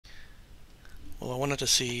Well, I wanted to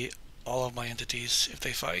see all of my entities if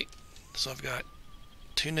they fight. So I've got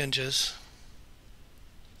 2 ninjas.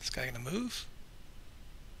 This guy gonna move?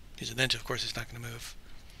 He's a ninja, of course he's not gonna move.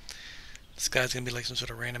 This guy's gonna be like some sort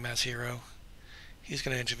of random ass hero. He's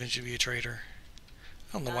gonna eventually be a traitor.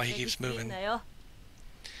 I don't know why he keeps moving. I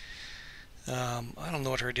don't know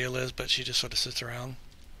what her deal is, but she just sort of sits around.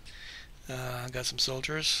 Got some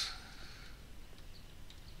soldiers.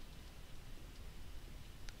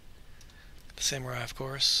 The samurai, of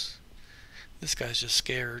course. This guy's just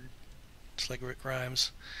scared. It's like Rick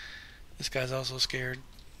Grimes. This guy's also scared.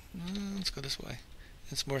 Let's go this way.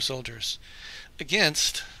 It's more soldiers.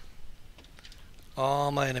 Against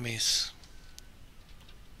all my enemies.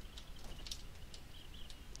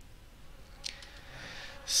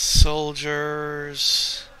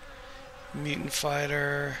 Soldiers, mutant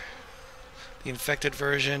fighter, the infected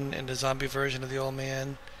version, and the zombie version of the old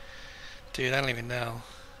man. Dude, I don't even know.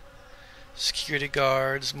 Security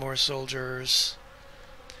guards, more soldiers,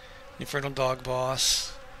 infernal dog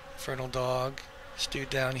boss, infernal dog, this dude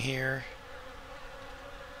down here,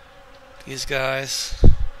 these guys,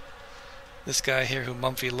 this guy here who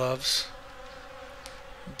Mumphy loves,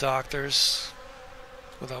 doctors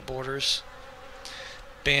without borders.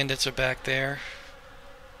 Bandits are back there.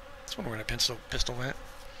 I just wonder where that pistol went.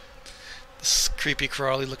 This creepy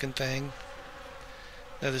crawly looking thing.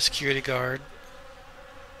 Another security guard.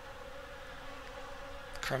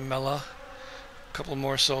 Carmella. A couple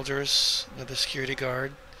more soldiers. Another security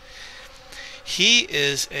guard. He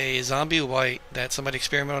is a zombie white that somebody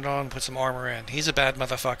experimented on and put some armor in. He's a bad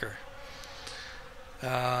motherfucker.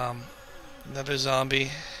 Another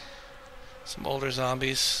zombie. Some older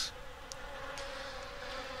zombies.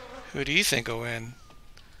 Who do you think will win?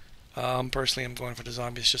 Personally, I'm going for the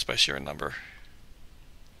zombies just by sheer number.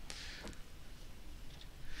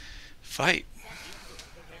 Fight.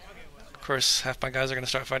 Of course, half my guys are going to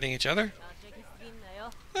start fighting each other.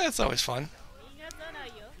 That's always fun.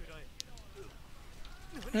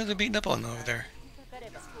 What are they beating up on over there?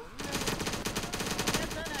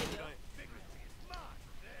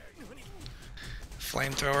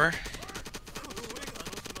 Flamethrower.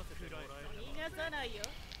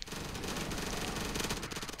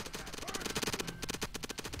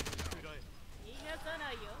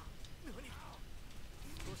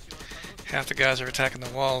 Half the guys are attacking the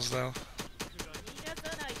walls, though.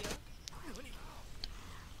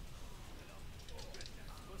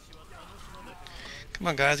 Come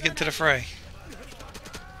on, guys, get into the fray.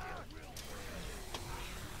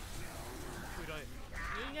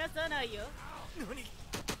 I'm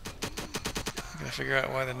gonna figure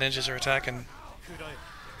out why the ninjas are attacking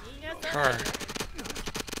her.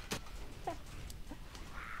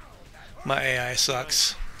 My AI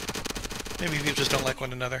sucks. Maybe people just don't like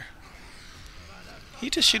one another. He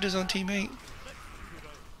just shoot his own teammate.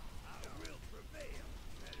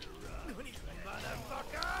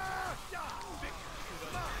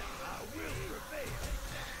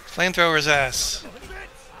 Flamethrower's ass.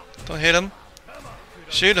 Don't hit him.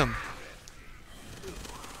 Shoot him.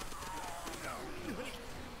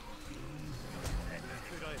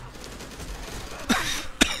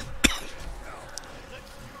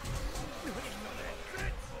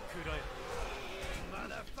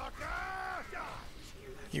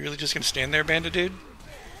 You really just gonna stand there, bandit dude?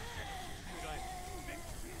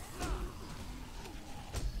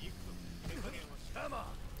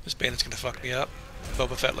 This bandit's gonna fuck me up.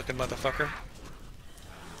 Boba Fett looking motherfucker.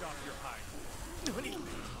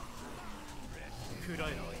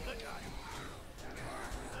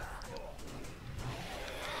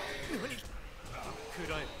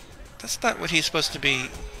 That's not what he's supposed to be.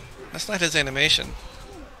 That's not his animation.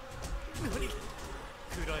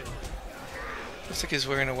 Looks like he's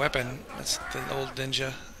wearing a weapon. That's the old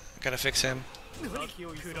ninja. Gotta fix him.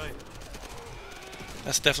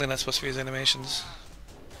 That's definitely not supposed to be his animations.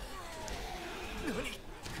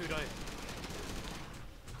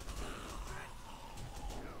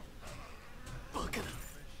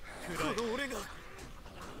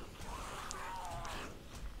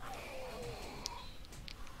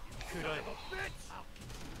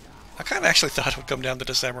 I kind of actually thought it would come down to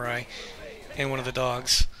the samurai and one of the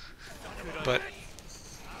dogs, but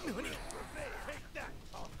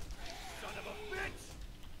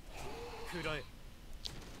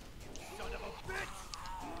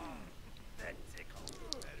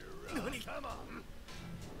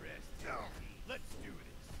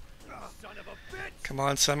come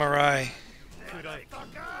on, samurai.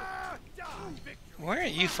 Why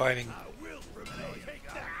aren't you fighting?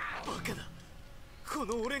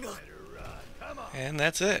 And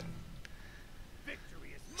that's it.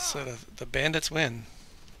 So the bandits win.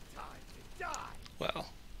 Well,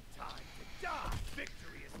 Time to die.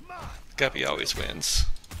 Victory is mine. Guppy always wins.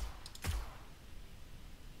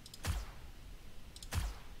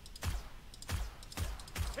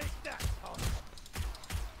 Take that, punk.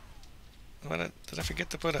 Did I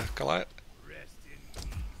forget to put a Goliath? Rest in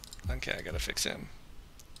peace. Okay, I gotta fix him.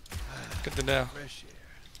 Good to know. Fresh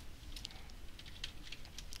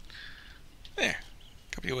air. There.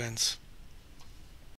 Guppy wins.